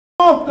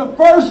off the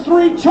first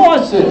three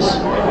choices,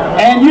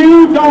 and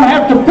you don't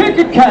have to pick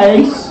a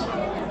case.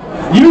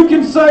 You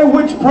can say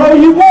which pro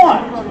you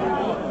want.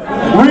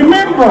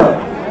 Remember,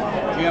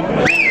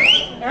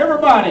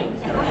 everybody,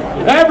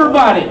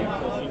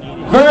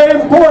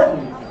 very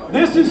important,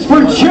 this is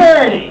for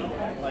charity.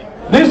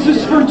 This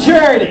is for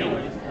charity.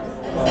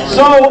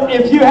 So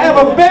if you have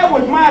a bet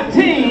with my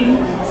team,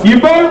 you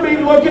better be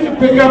looking to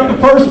pick up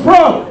the first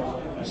pro.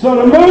 So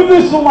to move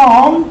this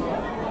along,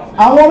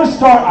 I want to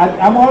start,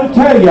 I want to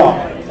tell y'all,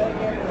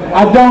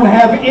 I don't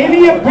have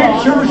any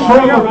pictures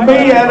from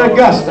me at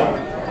Augusta.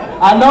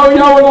 I know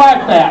y'all would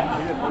like that.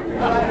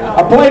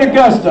 I played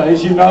Augusta,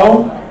 as you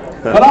know,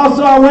 but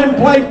also I went and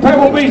played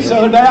Pebble Beach the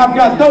other day. I've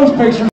got those pictures.